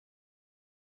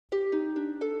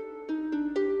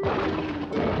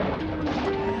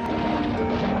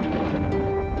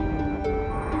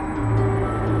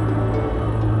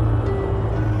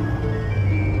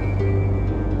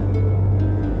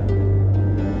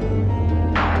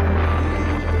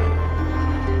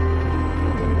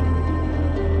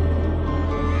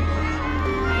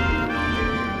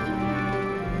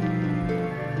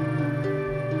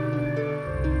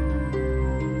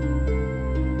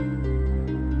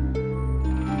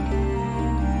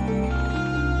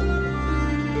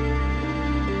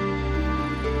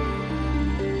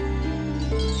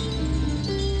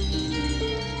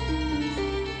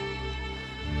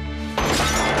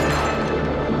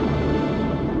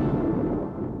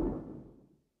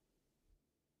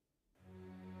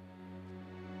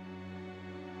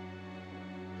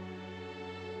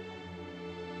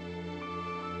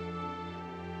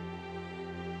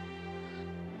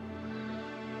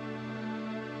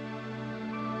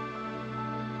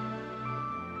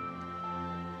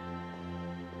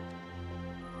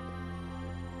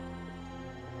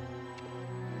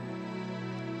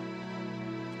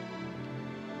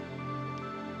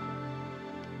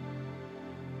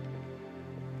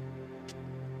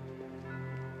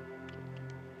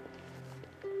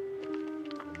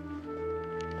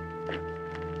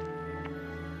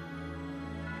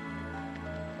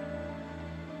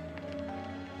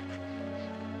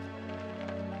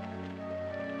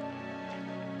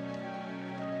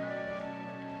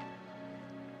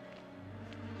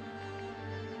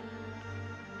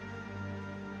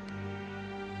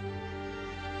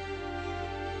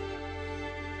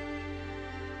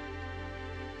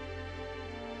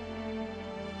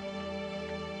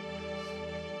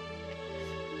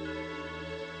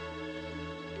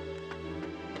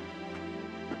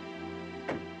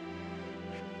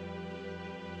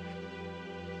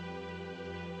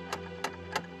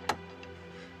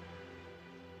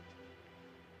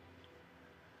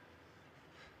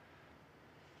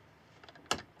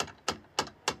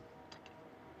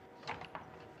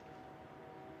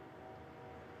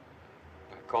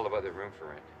about the room for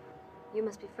rent? You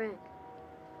must be Frank.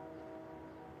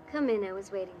 Come in, I was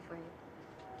waiting for you.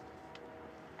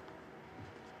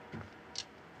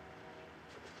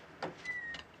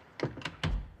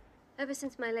 Ever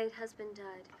since my late husband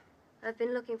died, I've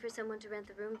been looking for someone to rent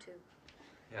the room to.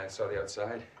 Yeah, I saw the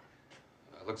outside.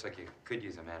 Looks like you could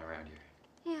use a man around here.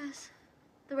 Yes,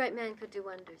 the right man could do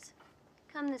wonders.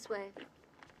 Come this way.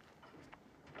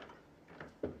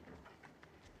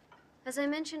 As I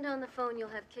mentioned on the phone, you'll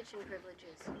have kitchen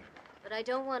privileges. But I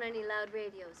don't want any loud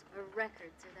radios or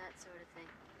records or that sort of thing.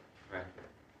 Right.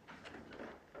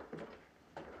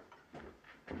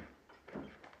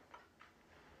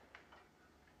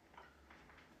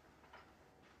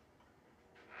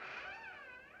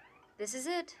 This is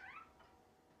it.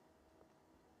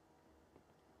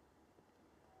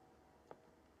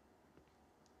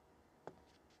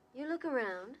 You look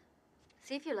around,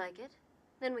 see if you like it,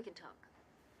 then we can talk.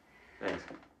 Thanks.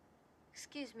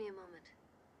 Excuse me a moment.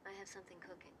 I have something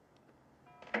cooking.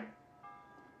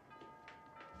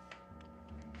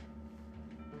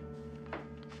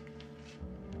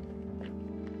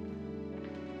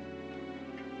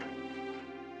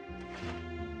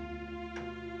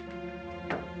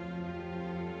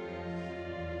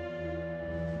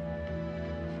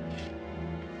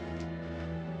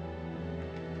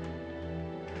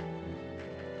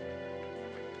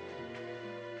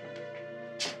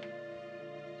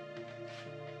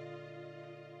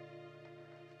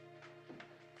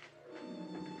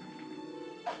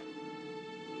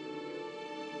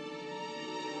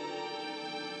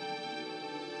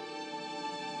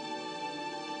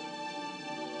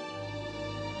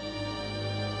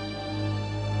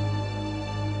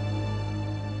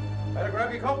 Better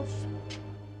grab your coats.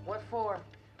 What for?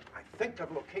 I think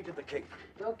I've located the Cape.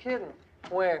 No kidding.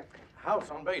 Where?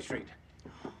 House on Bay Street.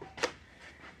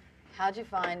 How'd you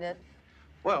find it?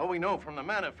 Well, we know from the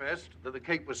manifest that the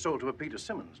Cape was sold to a Peter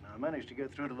Simmons. Now, I managed to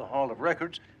get through to the Hall of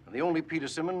Records, and the only Peter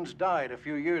Simmons died a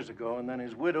few years ago, and then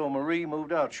his widow, Marie,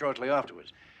 moved out shortly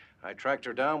afterwards. I tracked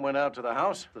her down, went out to the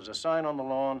house. There's a sign on the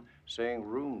lawn saying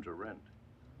room to rent.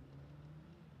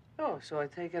 Oh, so I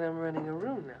take it I'm renting a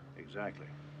room now. Exactly.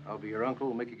 I'll be your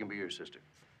uncle. Mickey can be your sister.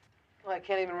 Well, I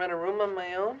can't even rent a room on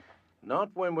my own?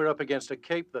 Not when we're up against a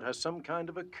Cape that has some kind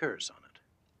of a curse on it.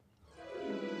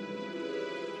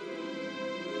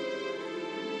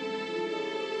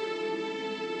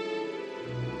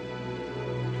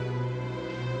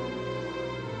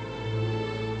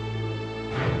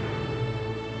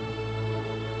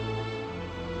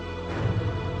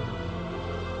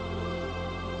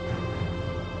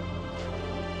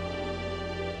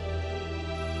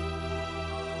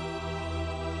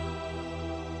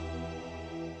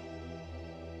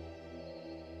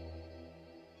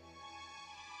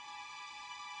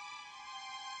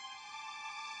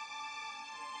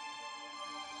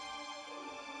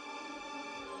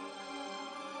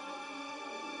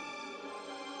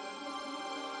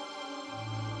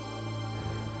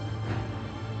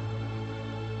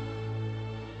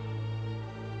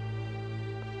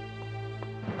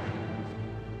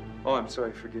 Oh, I'm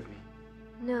sorry. Forgive me.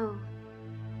 No.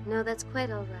 No, that's quite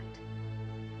all right.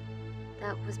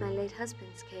 That was my late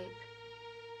husband's cape.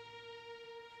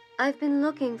 I've been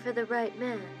looking for the right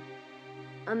man.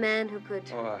 A man who could...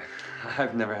 Oh,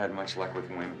 I've never had much luck with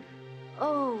women.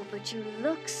 Oh, but you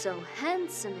look so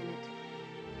handsome in it.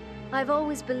 I've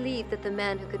always believed that the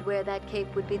man who could wear that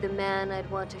cape would be the man I'd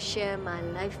want to share my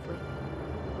life with.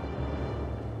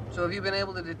 So have you been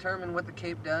able to determine what the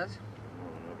cape does?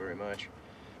 Oh, not very much.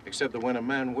 Except that when a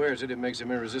man wears it, it makes him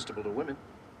irresistible to women.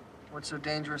 What's so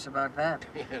dangerous about that?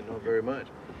 Yeah, not very much.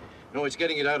 No, it's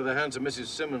getting it out of the hands of Mrs.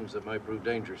 Simmons that might prove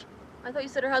dangerous. I thought you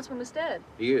said her husband was dead.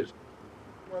 He is.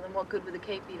 Well, then what good would the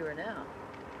cape be to her now?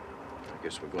 I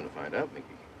guess we're going to find out,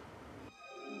 Mickey.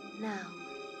 Now,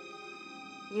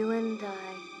 you and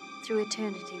I, through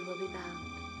eternity, will be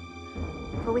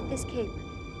bound. For with this cape,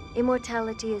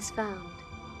 immortality is found.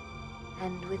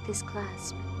 And with this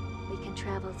clasp, we can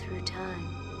travel through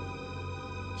time.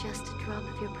 Just a drop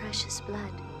of your precious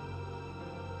blood,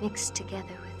 mixed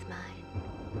together with mine.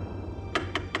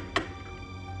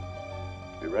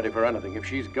 Be ready for anything. If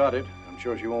she's got it, I'm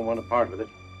sure she won't want to part with it.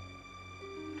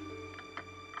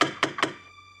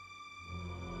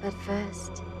 But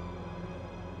first,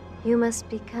 you must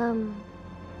become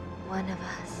one of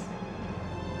us.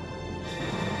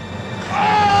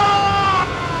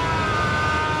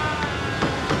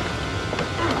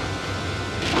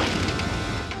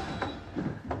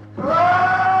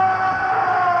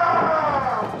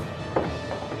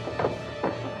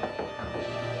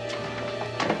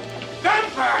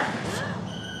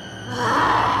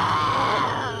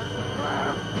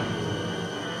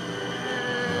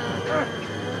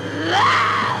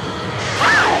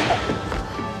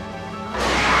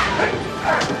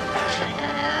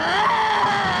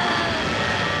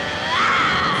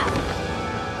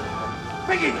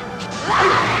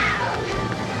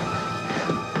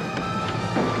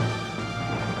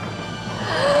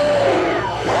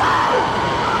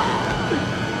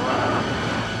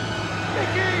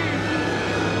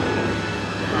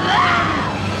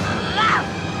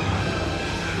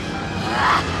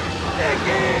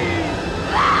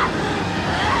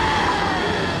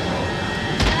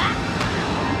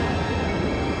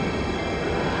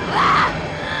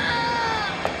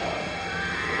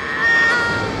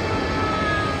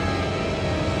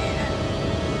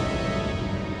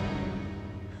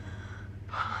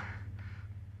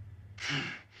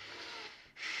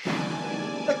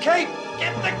 cape!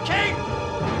 Get the cape!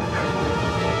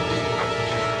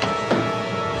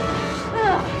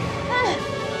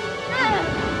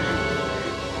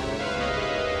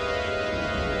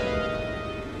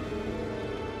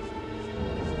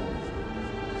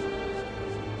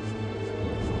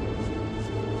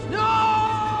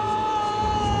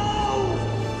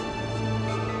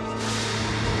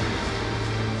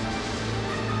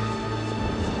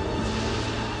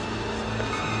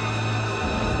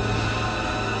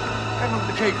 Hang on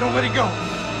to the cape. Don't let it go.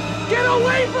 Get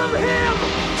away from him!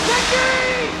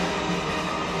 Mickey!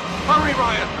 Hurry,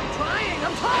 Ryan.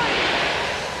 I'm trying!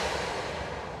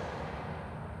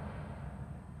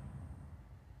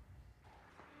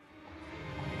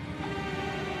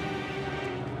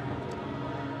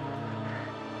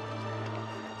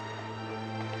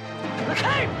 The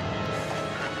cape!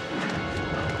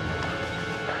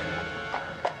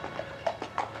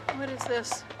 What is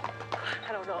this?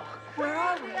 I don't know. Where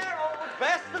are we?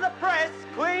 Best of the press,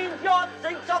 Queen's yacht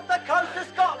sinks off the coast of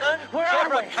Scotland. Where are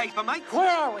we? Caper, mate.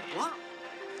 Where are we? What?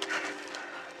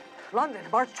 London,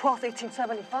 March 12th,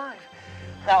 1875.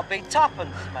 That'll be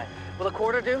tuppence, mate. Will a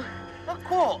quarter do? A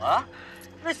quarter?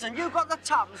 Listen, you got the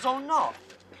tuppence or not?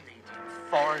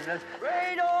 Foreigners.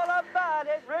 Read all about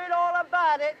it, read all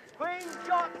about it. Queen's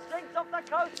yacht sinks off the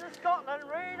coast of Scotland.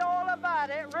 Read all about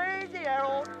it, read the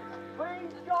Herald.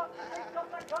 Queen's yacht sinks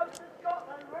off the coast of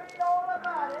Scotland. Read all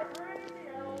about it, read the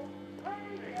Herald.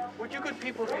 Read the Herald. Would you good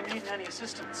people be needing any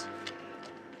assistance?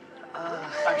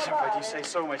 Actually, if I do say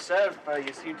so myself,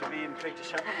 you seem to be in great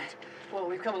dishevelment. Well,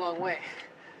 we've come a long way.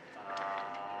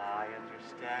 I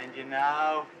understand you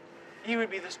now. You would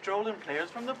be the strolling players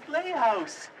from the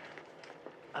playhouse.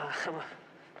 I'm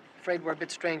afraid we're a bit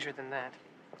stranger than that.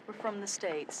 We're from the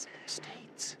States.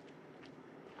 States.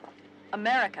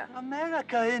 America.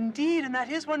 America, indeed, and that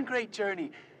is one great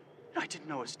journey. I didn't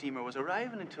know a steamer was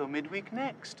arriving until midweek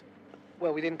next.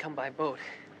 Well, we didn't come by boat.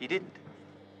 You didn't?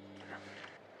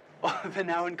 Oh, then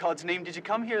how in God's name did you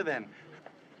come here, then?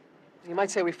 You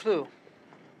might say we flew.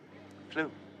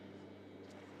 Flew.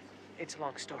 It's a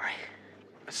long story.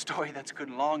 A story that's good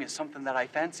and long is something that I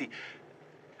fancy.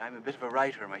 I'm a bit of a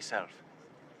writer myself.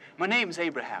 My name's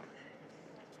Abraham,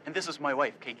 and this is my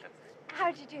wife, Caitlin.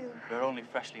 How'd you do? We're only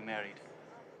freshly married.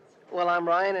 Well, I'm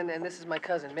Ryan, and this is my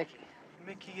cousin, Mickey.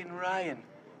 Mickey and Ryan.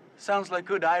 Sounds like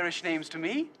good Irish names to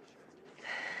me.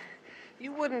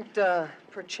 You wouldn't,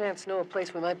 perchance know a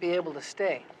place we might be able to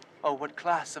stay. Oh, what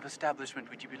class of establishment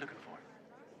would you be looking for?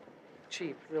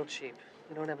 Cheap, real cheap.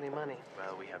 We don't have any money.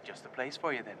 Well, we have just the place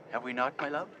for you then. Have we not, my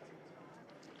love?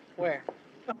 Where?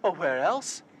 Oh, where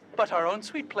else? But our own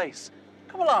sweet place.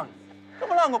 Come along.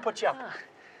 Come along, we'll put you up. Ah.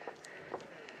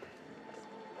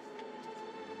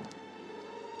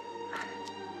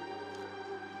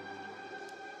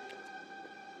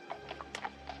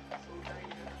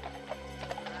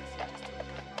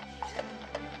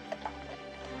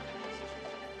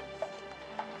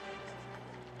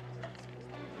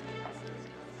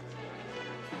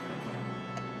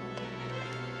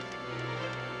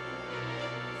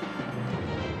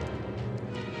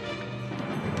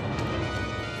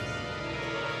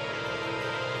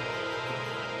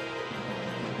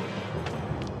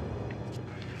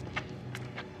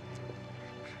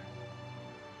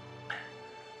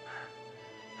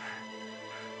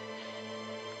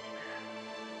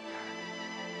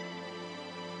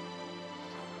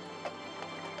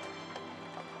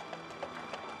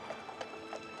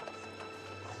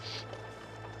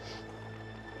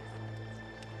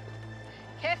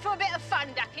 Care for a bit of fun,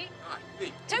 Ducky?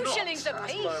 Two shillings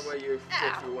apiece. That's where you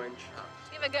Ow. filthy wench.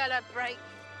 Give a girl a break.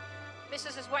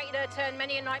 Missus has waited her turn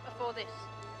many a night before this.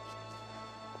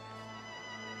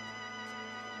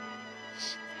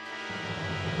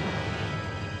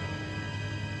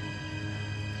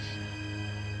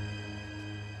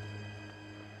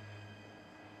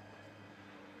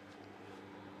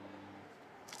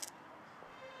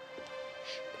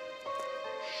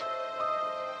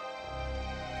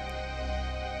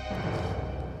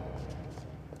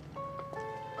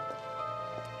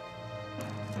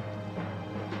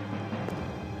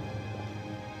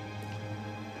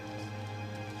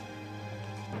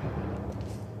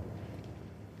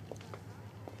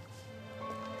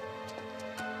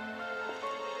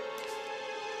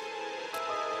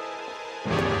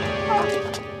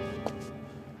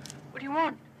 What do you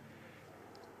want?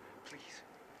 Please.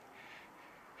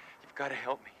 You've got to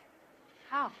help me.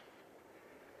 How?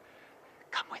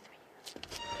 Come with me.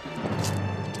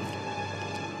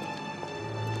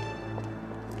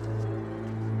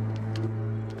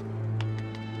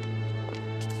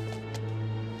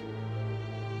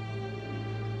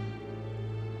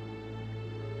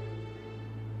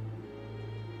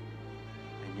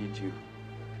 disappoint you.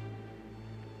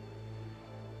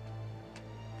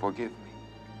 Forgive me.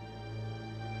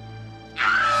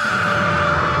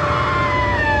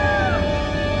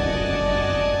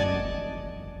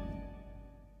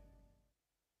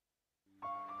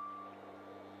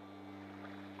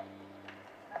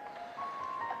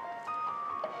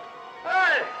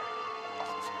 Hey!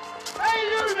 Hey,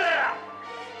 you there!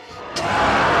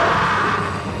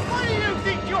 What do you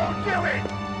think you're doing?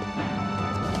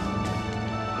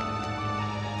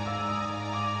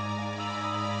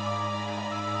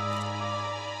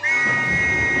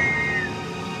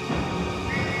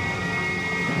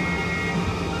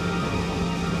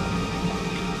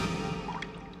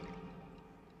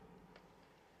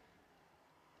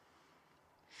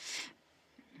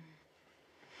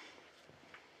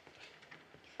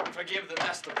 Forgive the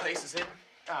mess the place is in.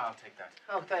 Ah, I'll take that.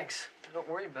 Oh, thanks. Don't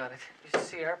worry about it. You should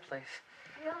see our place.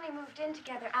 We only moved in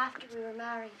together after we were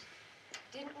married.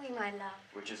 Didn't we, my love?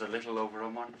 Which is a little over a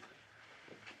month.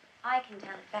 I can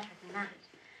tell it better than that.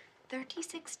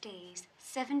 36 days,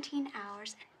 17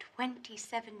 hours, and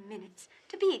 27 minutes,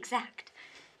 to be exact.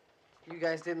 You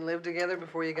guys didn't live together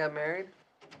before you got married?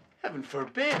 Heaven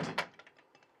forbid.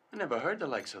 I never heard the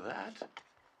likes of that.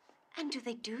 And do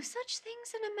they do such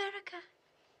things in America?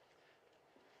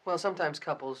 Well, sometimes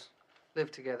couples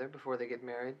live together before they get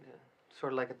married.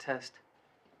 Sort of like a test.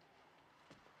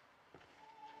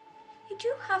 You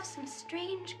do have some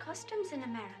strange customs in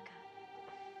America.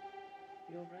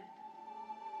 You all right?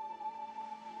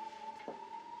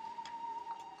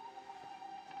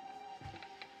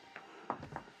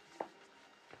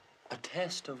 A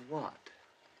test of what?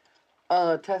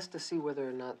 A test to see whether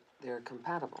or not they're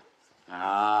compatible.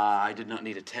 Ah, I did not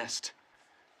need a test.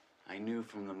 I knew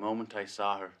from the moment I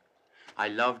saw her. I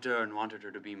loved her and wanted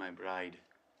her to be my bride.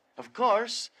 Of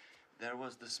course, there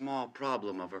was the small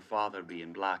problem of her father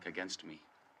being black against me.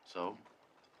 So,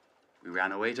 we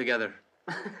ran away together.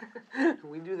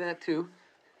 We do that too.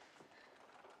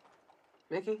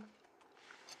 Mickey?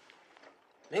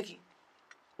 Mickey,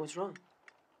 what's wrong?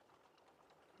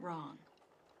 Wrong.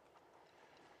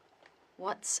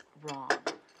 What's wrong?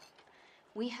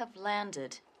 We have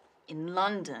landed in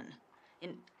London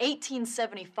in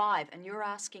 1875, and you're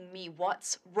asking me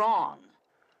what's wrong?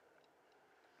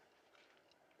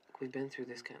 We've been through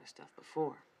this kind of stuff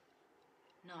before.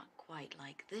 Not quite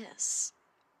like this.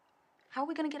 How are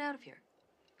we going to get out of here?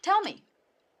 Tell me.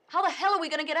 How the hell are we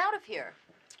going to get out of here?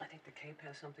 I think the cape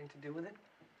has something to do with it.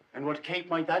 And what cape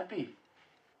might that be?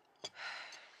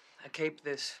 A cape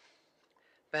this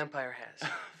vampire has.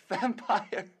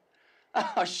 Vampire?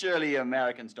 Oh, surely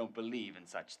Americans don't believe in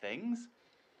such things.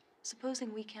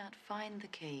 Supposing we can't find the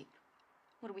cape.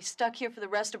 What, are we stuck here for the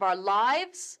rest of our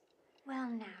lives? Well,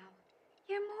 now,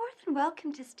 you're more than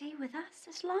welcome to stay with us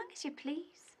as long as you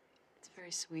please. It's very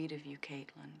sweet of you,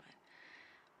 Caitlin, but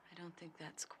I don't think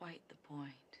that's quite the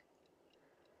point.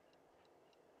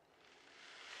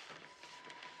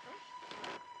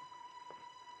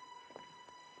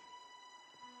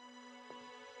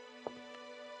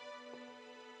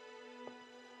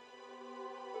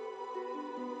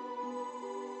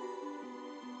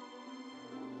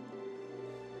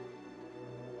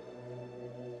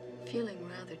 Feeling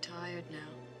rather tired now.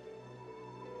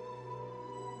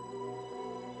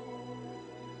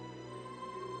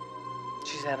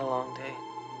 She's had a long day.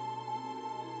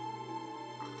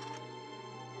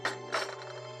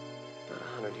 About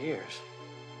 100 years.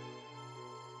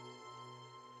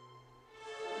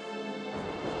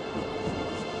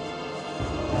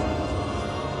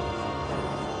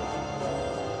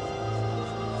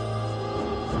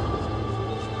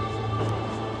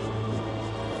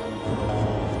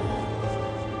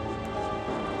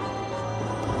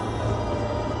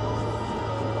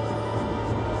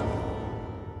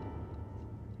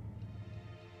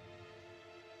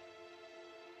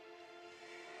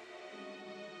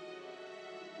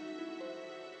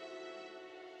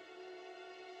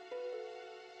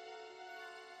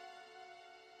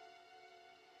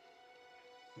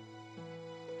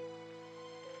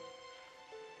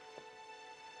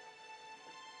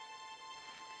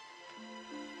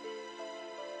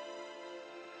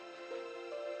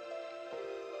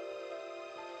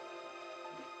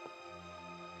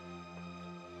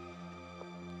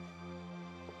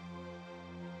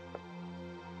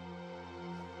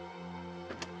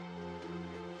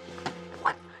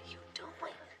 What are you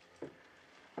doing?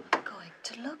 Going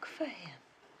to look for him.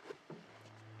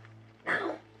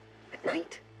 Now? At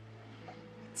night?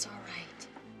 It's all right.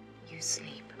 You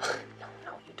sleep.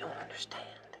 No, you don't understand.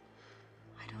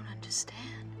 I don't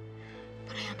understand.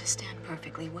 But I understand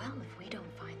perfectly well. If we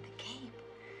don't find the cape,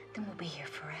 then we'll be here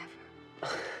forever.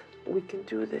 We can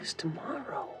do this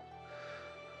tomorrow.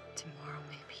 Tomorrow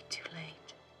may be too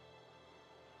late.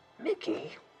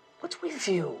 Mickey, what's with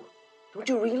you? Don't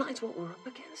you realize what we're up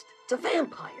against? It's a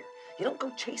vampire. You don't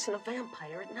go chasing a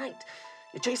vampire at night.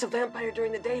 You chase a vampire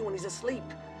during the day when he's asleep.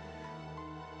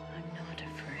 I'm not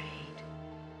afraid.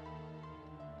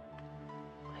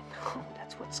 I know,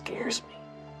 that's what scares me.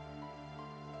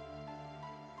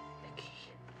 Mickey,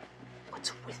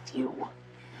 what's with you?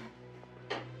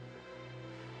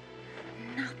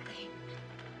 Nothing.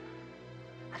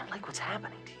 I don't like what's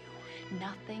happening to you.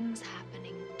 Nothing's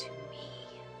happening to me.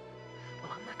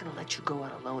 Well, I'm not gonna let you go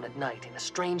out alone at night in a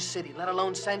strange city, let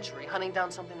alone century, hunting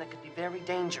down something that could be very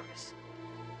dangerous.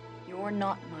 You're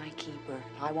not my keeper.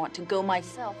 If I want to go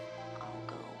myself, I'll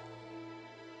go.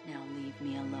 Now leave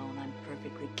me alone. I'm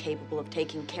perfectly capable of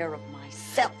taking care of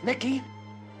myself. Mickey,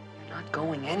 you're not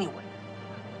going anywhere.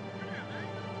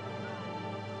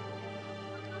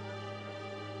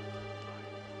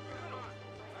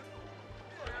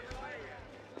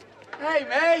 Hey,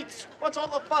 mates! What's all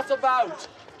the fuss about?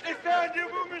 They found a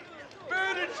woman,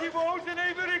 murdered she was in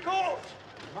Avery Court.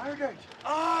 Murdered?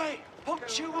 Aye,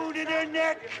 puncture wound in her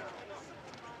neck.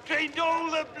 Drained all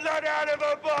the blood out of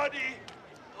her body.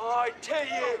 I tell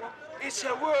you, it's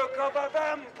a work of a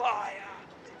vampire.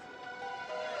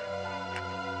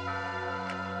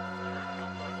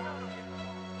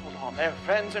 Hold on there,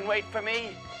 friends, and wait for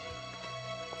me.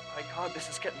 My God, this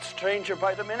is getting stranger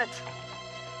by the minute.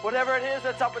 Whatever it is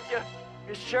that's up with you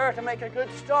is sure to make a good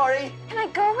story. Can I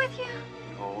go with you?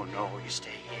 No, no, you stay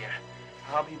here.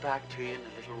 I'll be back to you in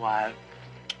a little while.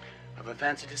 I've a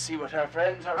fancy to see what our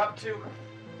friends are up to.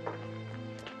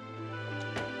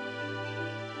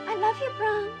 I love you,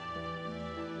 Bram.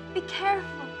 Be careful.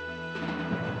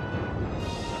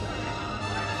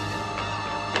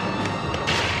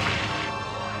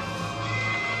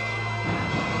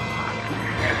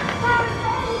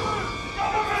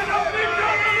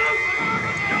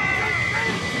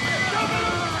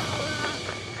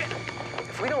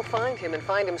 If we don't find him and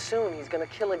find him soon, he's gonna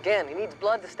kill again. He needs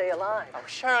blood to stay alive. Oh,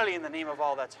 surely in the name of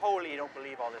all that's holy, you don't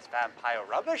believe all this vampire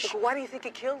rubbish? Look, why do you think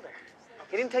he killed her?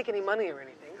 He didn't take any money or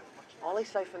anything. All he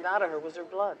siphoned out of her was her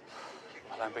blood.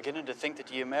 Well, I'm beginning to think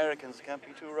that you Americans can't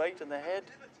be too right in the head.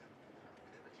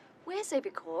 Where's Avery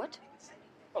Court?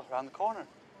 Well, around the corner.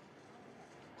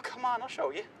 Come on, I'll show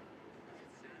you.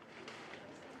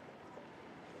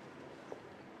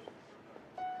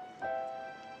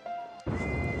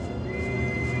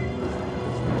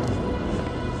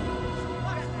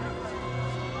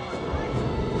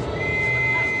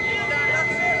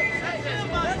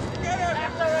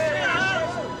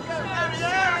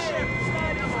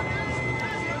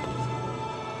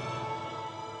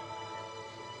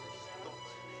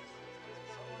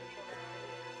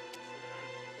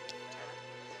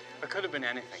 It could have been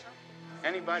anything.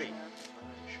 Anybody.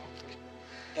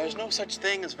 There's no such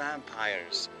thing as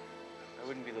vampires. I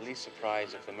wouldn't be the least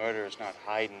surprised if the murderer's not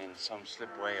hiding in some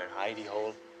slipway or hidey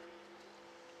hole.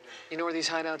 You know where these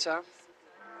hideouts are?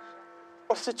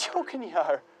 What's the joking you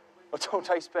are? Well, don't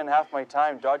I spend half my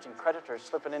time dodging predators,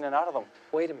 slipping in and out of them?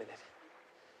 Wait a minute.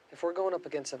 If we're going up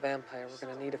against a vampire, we're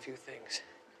gonna need a few things.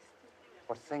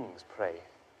 What things, pray?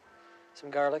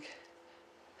 Some garlic,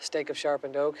 a stake of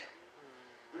sharpened oak,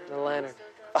 and a lantern.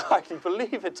 I can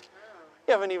believe it.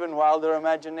 You have an even wilder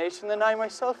imagination than I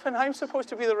myself, and I'm supposed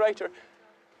to be the writer.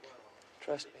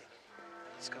 Trust me.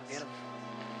 Let's go get him.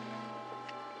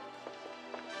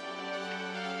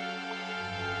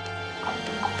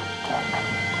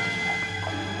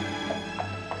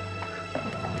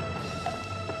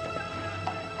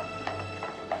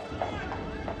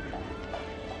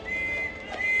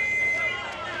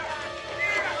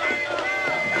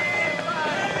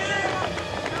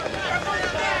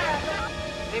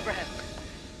 Abraham,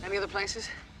 any other places?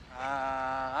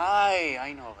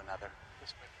 I know of another.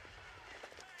 This way.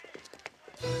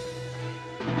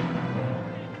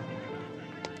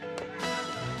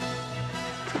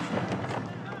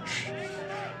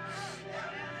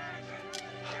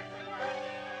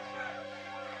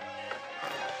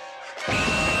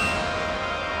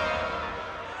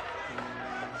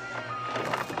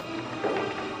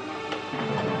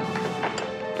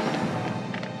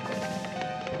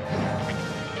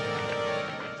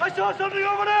 I saw something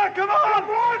over there! Come on,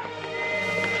 boys!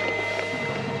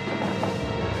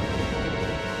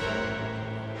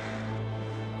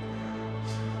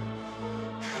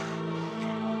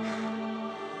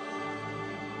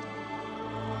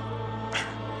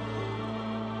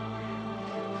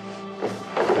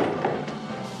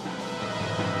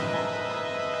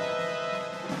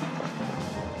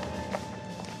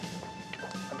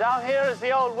 Down here is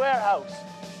the old warehouse.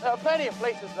 There are plenty of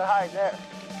places to hide there.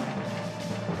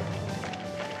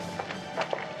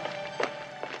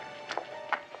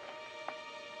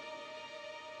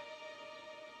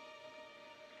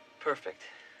 Perfect.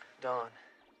 Dawn.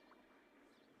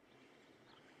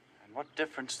 And what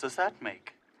difference does that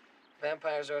make?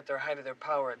 Vampires are at their height of their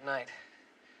power at night.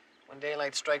 When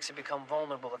daylight strikes, they become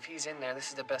vulnerable. If he's in there, this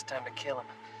is the best time to kill him.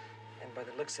 And by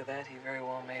the looks of that, he very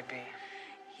well may be.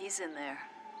 He's in there.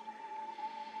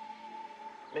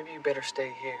 Maybe you better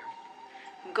stay here.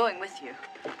 I'm going with you.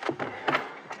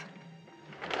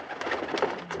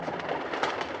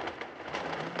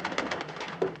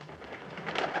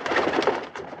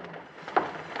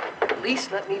 At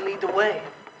least let me lead the way.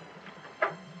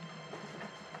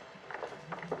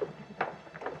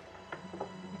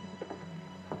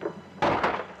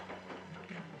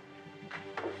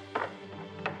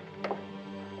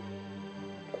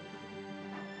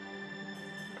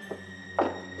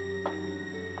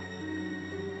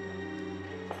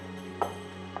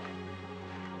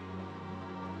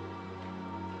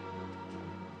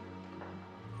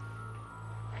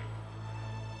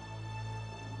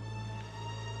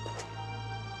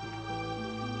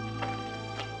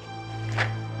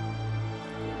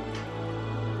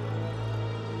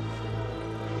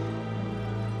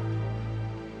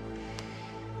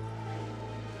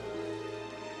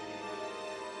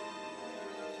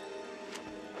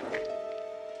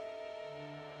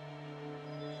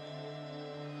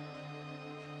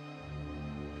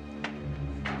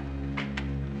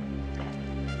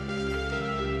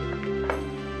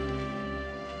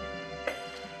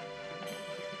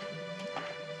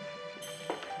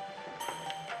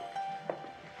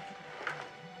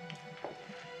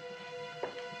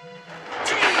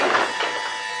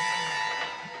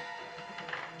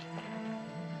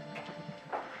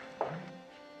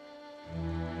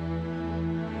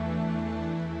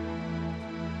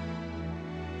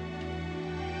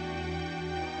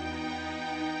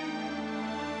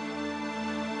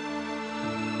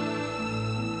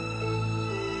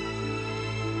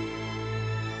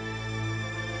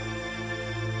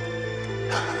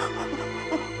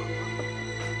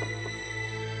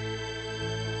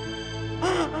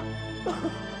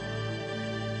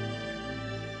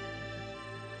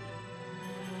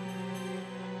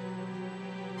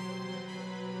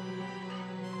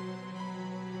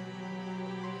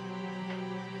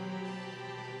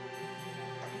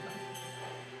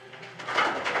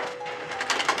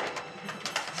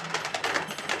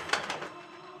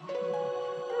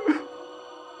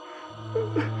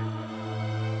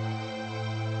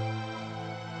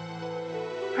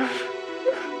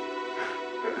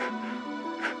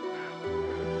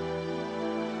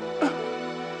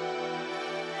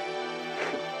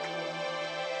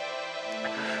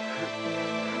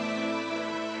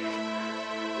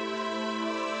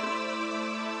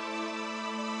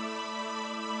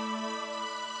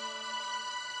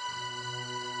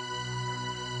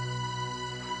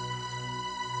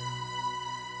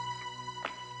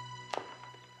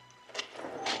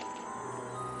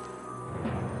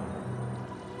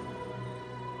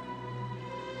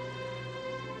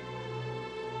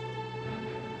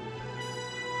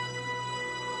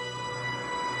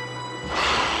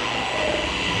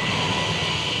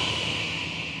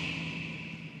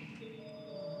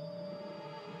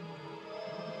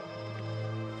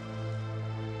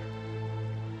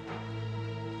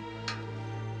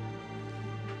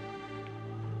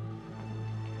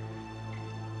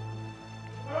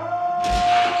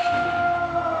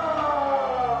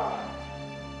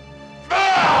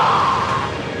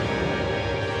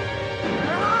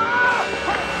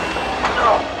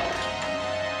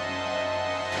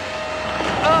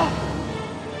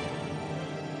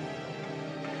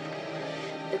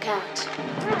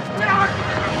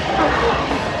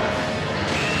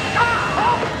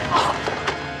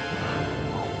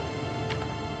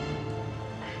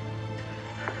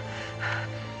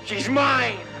 She's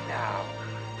mine now.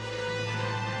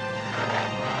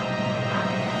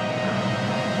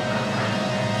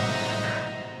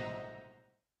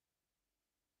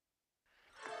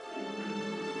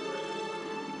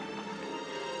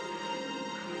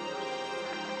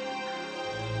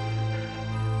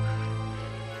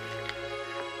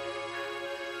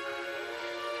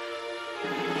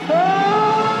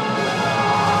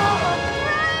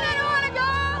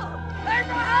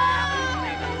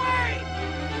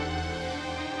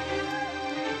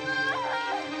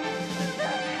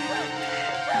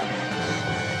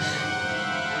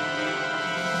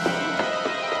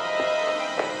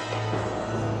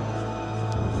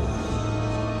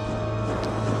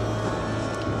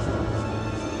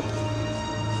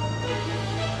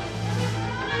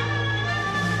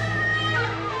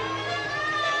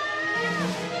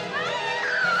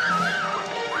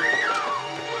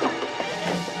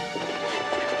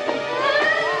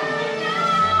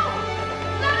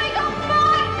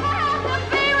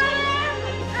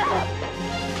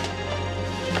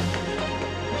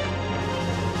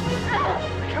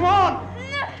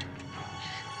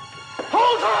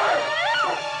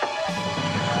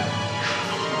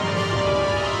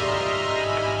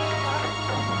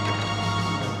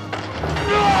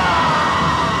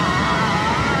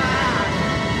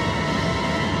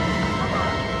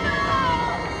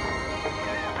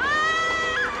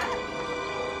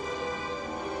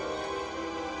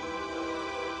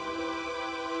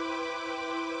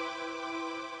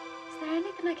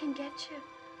 I can get you.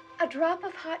 A drop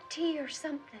of hot tea or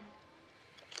something.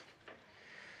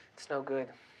 It's no good.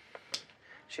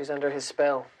 She's under his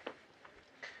spell.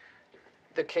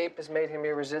 The cape has made him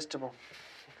irresistible.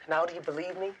 Now do you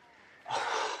believe me?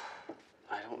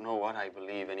 I don't know what I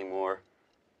believe anymore.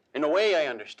 In a way, I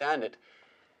understand it.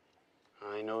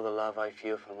 I know the love I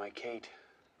feel for my Kate.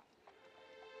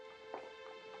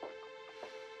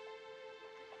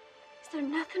 Is there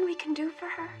nothing we can do for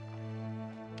her?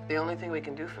 The only thing we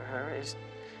can do for her is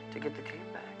to get the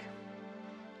cape back.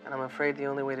 And I'm afraid the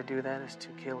only way to do that is to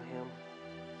kill him.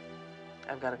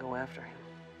 I've got to go after him.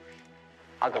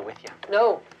 I'll go with you.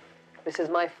 No! This is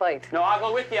my fight. No, I'll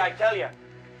go with you, I tell you.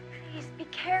 Please, be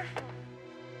careful.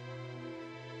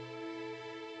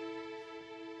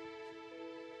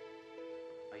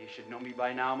 Oh, you should know me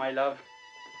by now, my love.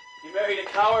 You married a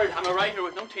coward. I'm a writer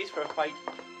with no taste for a fight.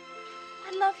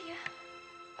 I love you.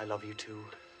 I love you too.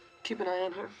 Keep an eye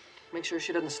on her. Make sure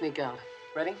she doesn't sneak out.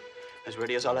 Ready? As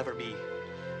ready as I'll ever be.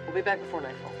 We'll be back before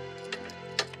nightfall.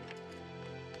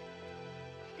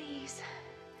 Please.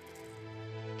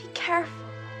 Be careful.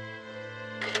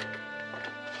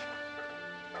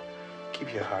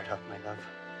 Keep your heart up, my love.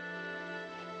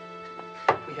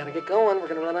 We gotta get going. We're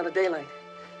gonna run out of daylight.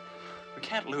 We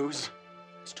can't lose.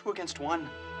 It's 2 against 1.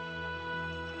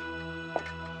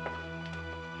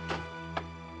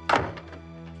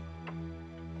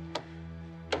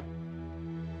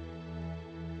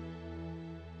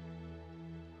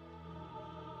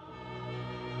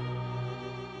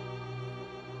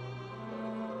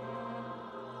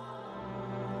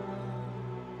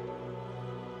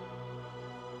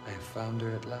 I have found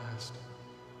her at last.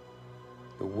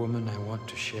 The woman I want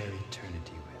to share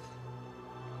eternity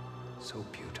with. So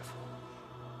beautiful.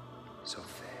 So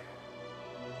fair.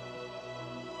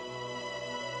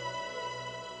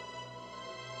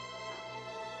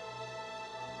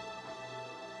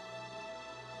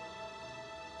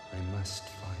 I must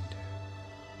find her.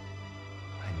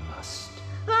 I must.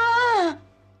 Ah!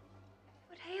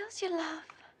 What ails you, love?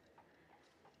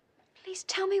 Please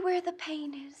tell me where the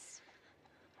pain is.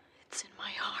 It's in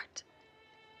my heart.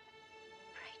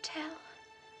 Pray tell.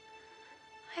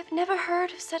 I have never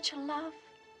heard of such a love.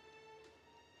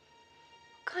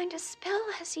 What kind of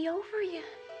spell has he over you?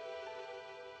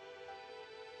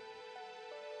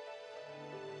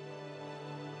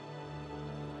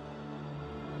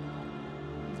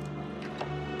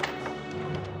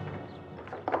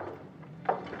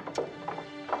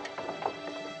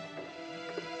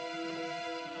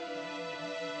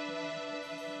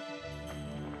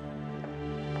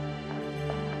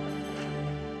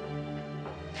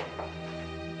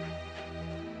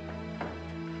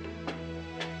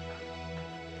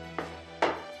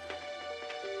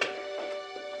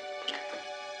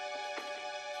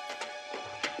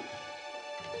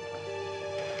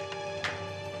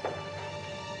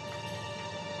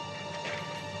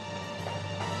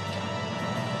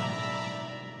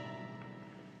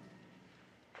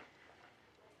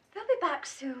 They'll be back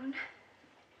soon.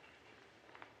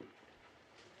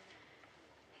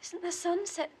 Isn't the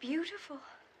sunset beautiful?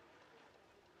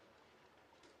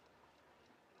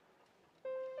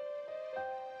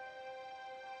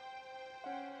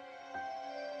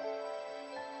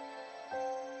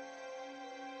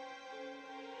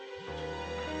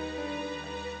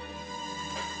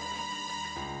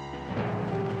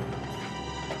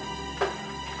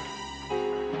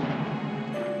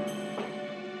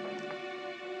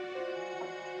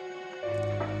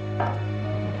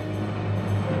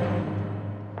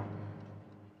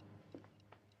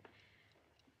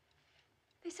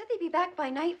 They said they'd be back by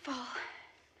nightfall.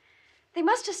 They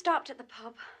must have stopped at the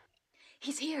pub.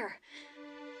 He's here.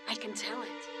 I can tell it.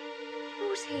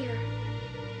 Who's here?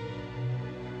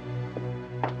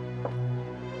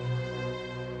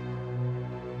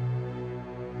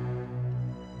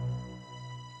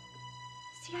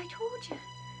 See, I told you.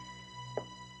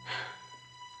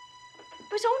 It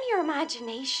was only your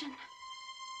imagination.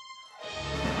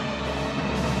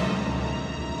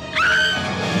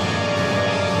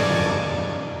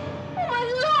 Oh, my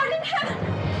Lord in heaven!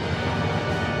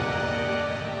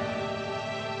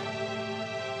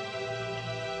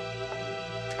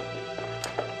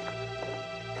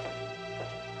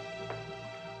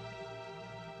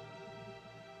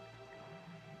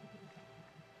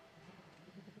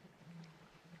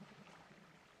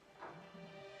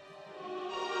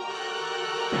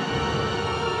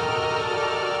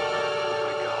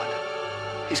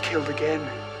 He's killed again.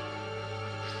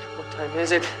 What time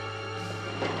is it?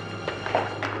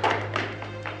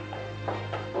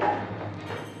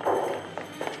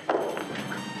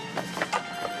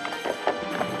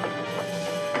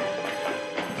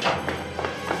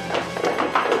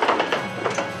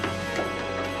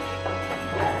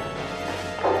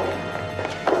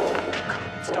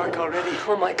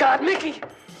 Oh my God, Mickey!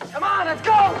 Come on, let's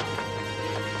go! I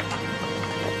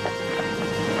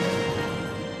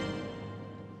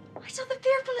saw the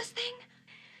fearfulest thing.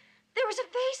 There was a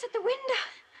face at the window.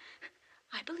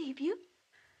 I believe you.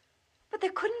 But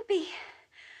there couldn't be.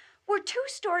 We're 2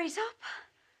 stories up.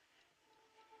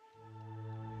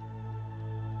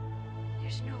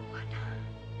 There's no one.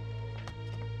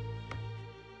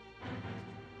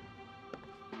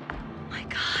 Oh my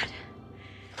God.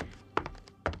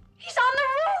 He's on the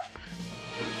roof.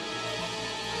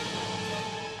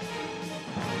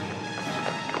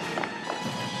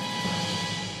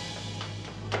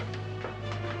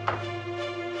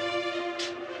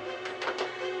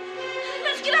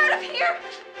 Let's get out of here.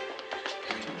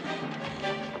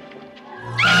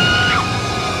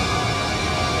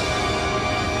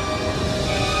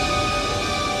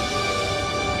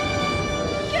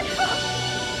 Get up.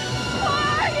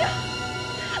 Why?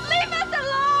 Leave us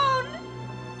alone.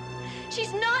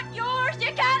 She's not yours.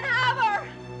 You can't have her.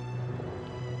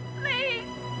 Please.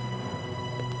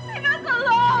 Leave us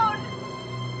alone.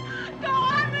 Go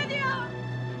on with you.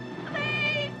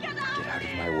 Please, get out. Get out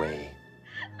of my way.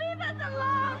 Leave us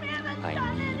alone. We haven't I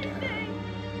done need her. anything.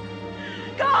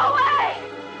 Go away.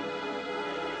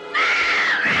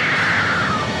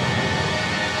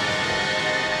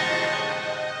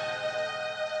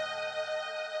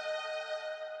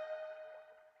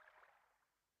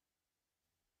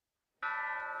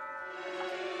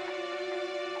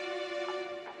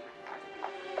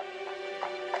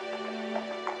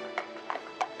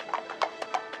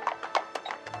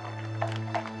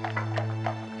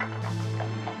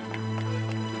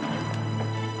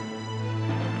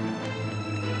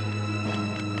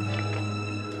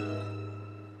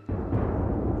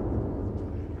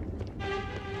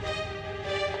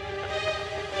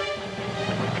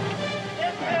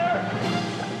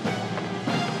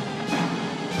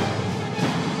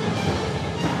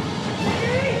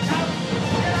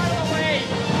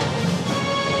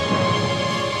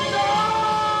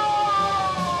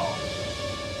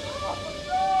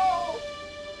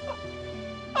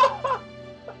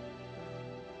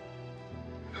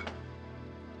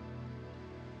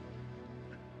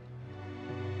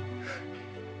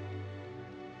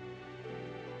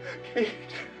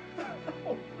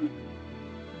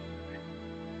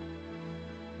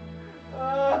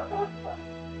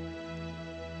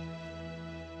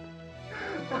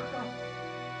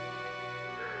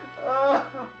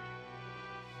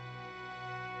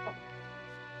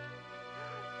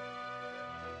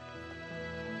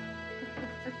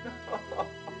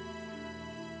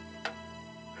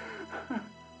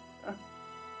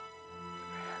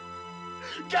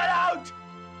 Get out!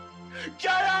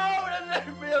 Get out and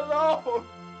leave me alone!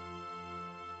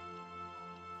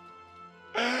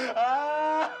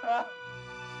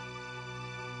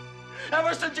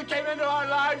 Ever since you came into our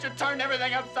lives, you turned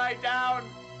everything upside down.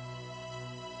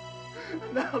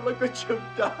 Now look what you've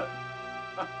done.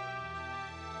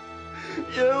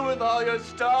 You with all your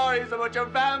stories about your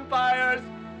vampires.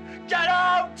 Get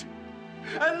out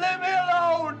and leave me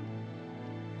alone.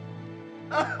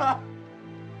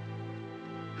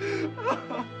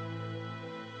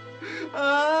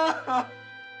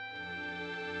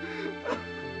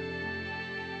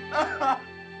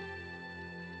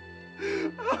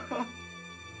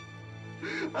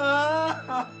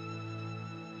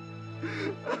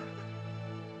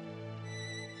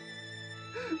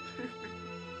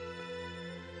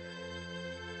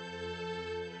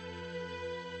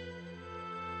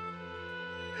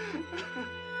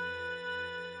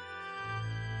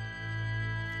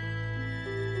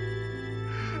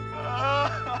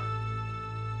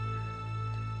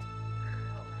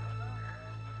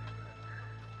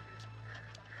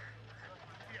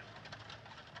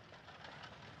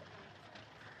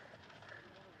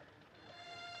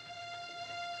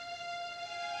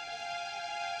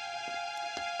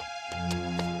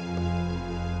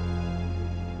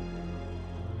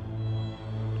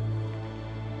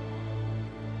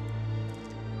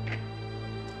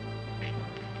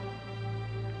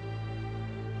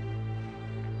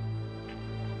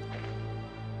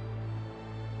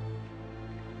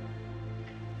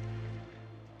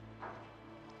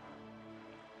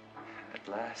 At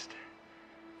last,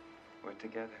 we're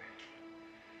together.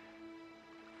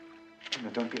 No,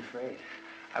 don't be afraid.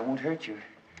 I won't hurt you.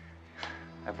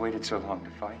 I've waited so long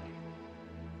to find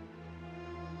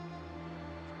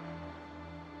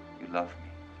you. You love me.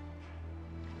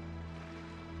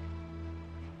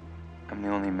 I'm the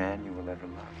only man you will ever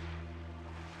love.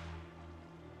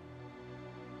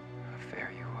 How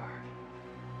fair you are.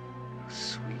 How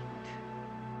sweet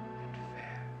and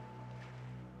fair.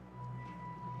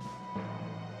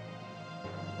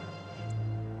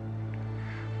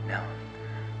 Now,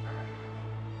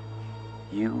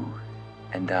 you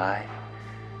and I,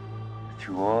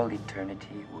 through all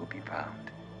eternity, will be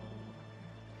bound.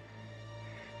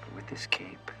 But with this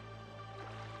cape,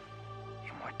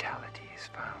 immortality is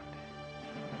found.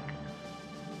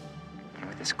 And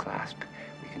with this clasp,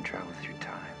 we can travel through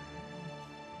time.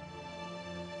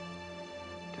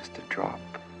 Just a drop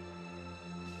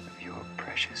of your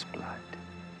precious blood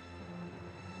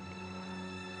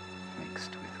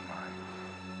mixed with mine.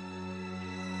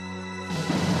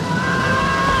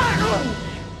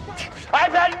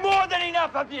 I've had more than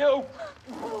enough of you!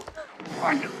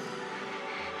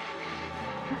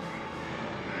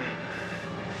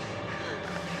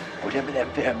 Whatever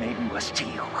that fair maiden was to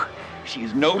you, she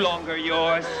is no longer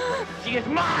yours. She is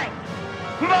mine!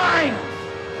 Mine!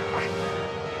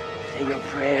 Say your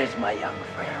prayers, my young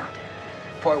friend,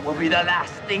 for it will be the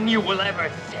last thing you will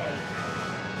ever say.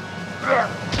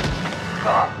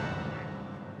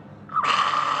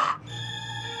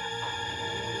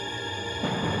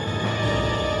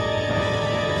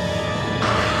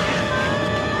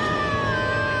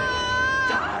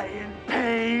 Die in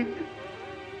pain.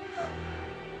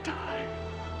 Die.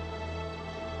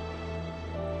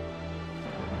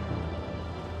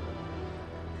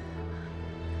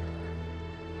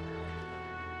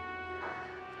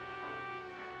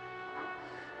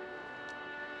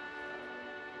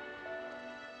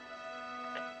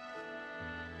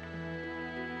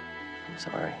 I'm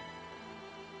sorry.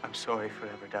 I'm sorry for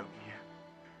ever doubting you.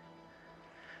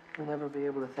 We'll never be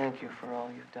able to thank you for all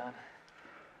you've done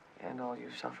and all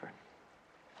you've suffered.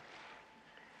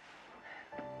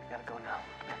 We gotta go now,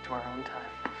 back to our own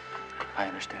time. I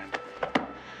understand.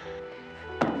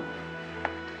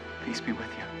 Peace be with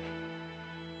you.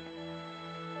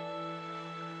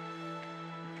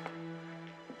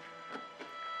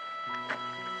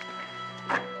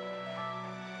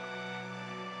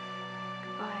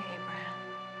 Goodbye, Abraham.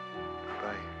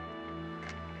 Goodbye.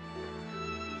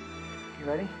 You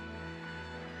ready?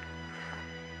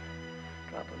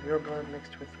 Drop of your blood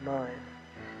mixed with mine.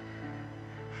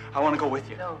 I want to go with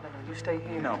you. No, you stay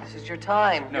here. No. This is your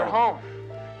time. No. You're home.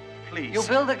 Please. You'll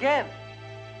build again.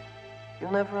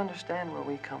 You'll never understand where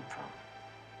we come from.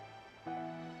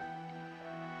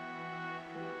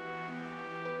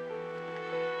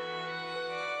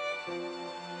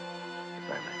 Goodbye,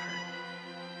 my friend.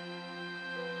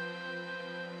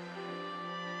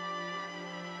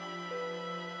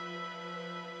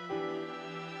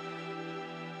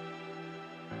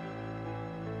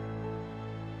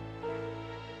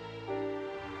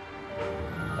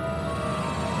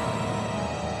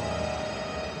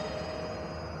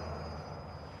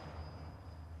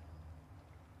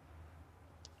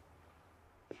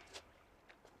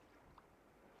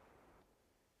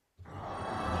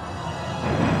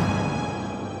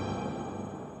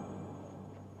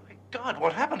 God,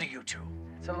 what happened to you two?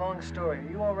 It's a long story. Are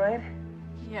you all right?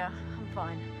 Yeah, I'm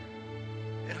fine.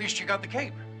 At least you got the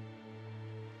cape.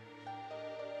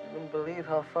 You wouldn't believe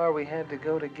how far we had to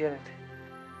go to get it.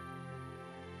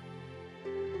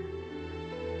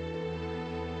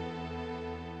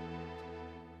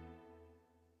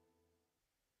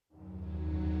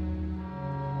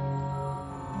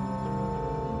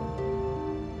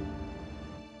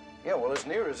 Yeah, well, as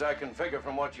near as I can figure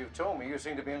from what you've told me, you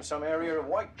seem to be in some area of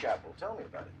Whitechapel. Tell me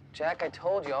about it. Jack, I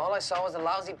told you, all I saw was a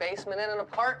lousy basement and an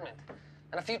apartment.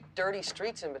 And a few dirty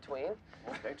streets in between.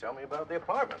 Okay, tell me about the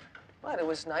apartment. What, it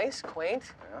was nice,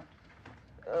 quaint.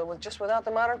 Yeah? Just without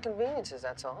the modern conveniences,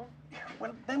 that's all. Yeah,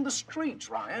 well, then the streets,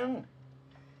 Ryan.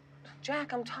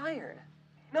 Jack, I'm tired.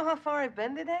 You know how far I've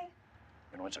been today?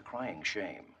 You know, it's a crying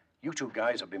shame. You two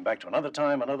guys have been back to another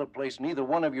time, another place. Neither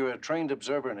one of you are a trained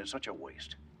observer, and it's such a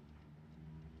waste.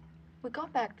 We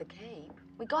got back the cape.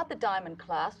 We got the diamond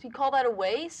clasp. You call that a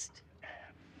waste?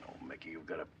 No, Mickey, you've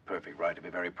got a perfect right to be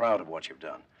very proud of what you've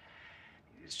done.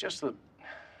 It's just that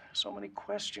so many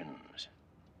questions.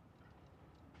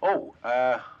 Oh,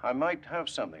 I might have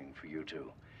something for you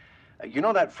two. You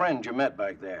know that friend you met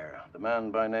back there, the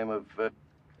man by name of...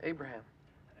 Abraham.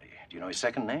 Do you know his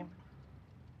second name?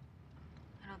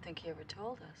 I don't think he ever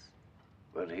told us.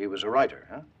 But he was a writer,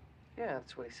 huh? Yeah,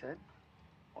 that's what he said.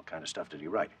 What kind of stuff did he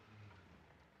write?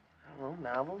 I don't know,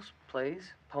 novels,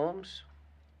 plays, poems,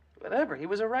 whatever. He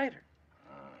was a writer.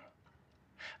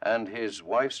 And his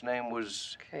wife's name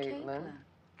was... Caitlin.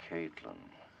 Caitlin.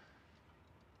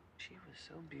 She was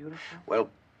so beautiful. Well,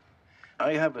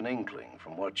 I have an inkling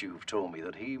from what you've told me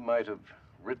that he might have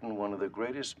written one of the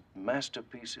greatest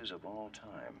masterpieces of all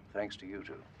time, thanks to you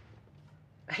two.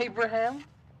 Abraham?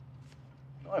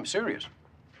 No, I'm serious.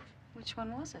 Which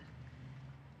one was it?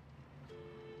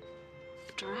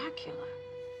 Dracula.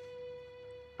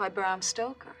 by Bram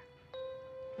Stoker.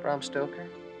 Bram Stoker?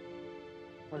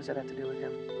 What does that have to do with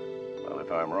him? Well,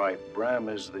 if I'm right, Bram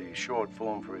is the short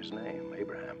form for his name,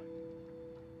 Abraham.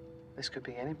 This could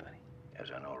be anybody. Yes,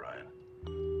 I know,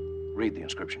 Ryan. Read the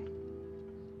inscription.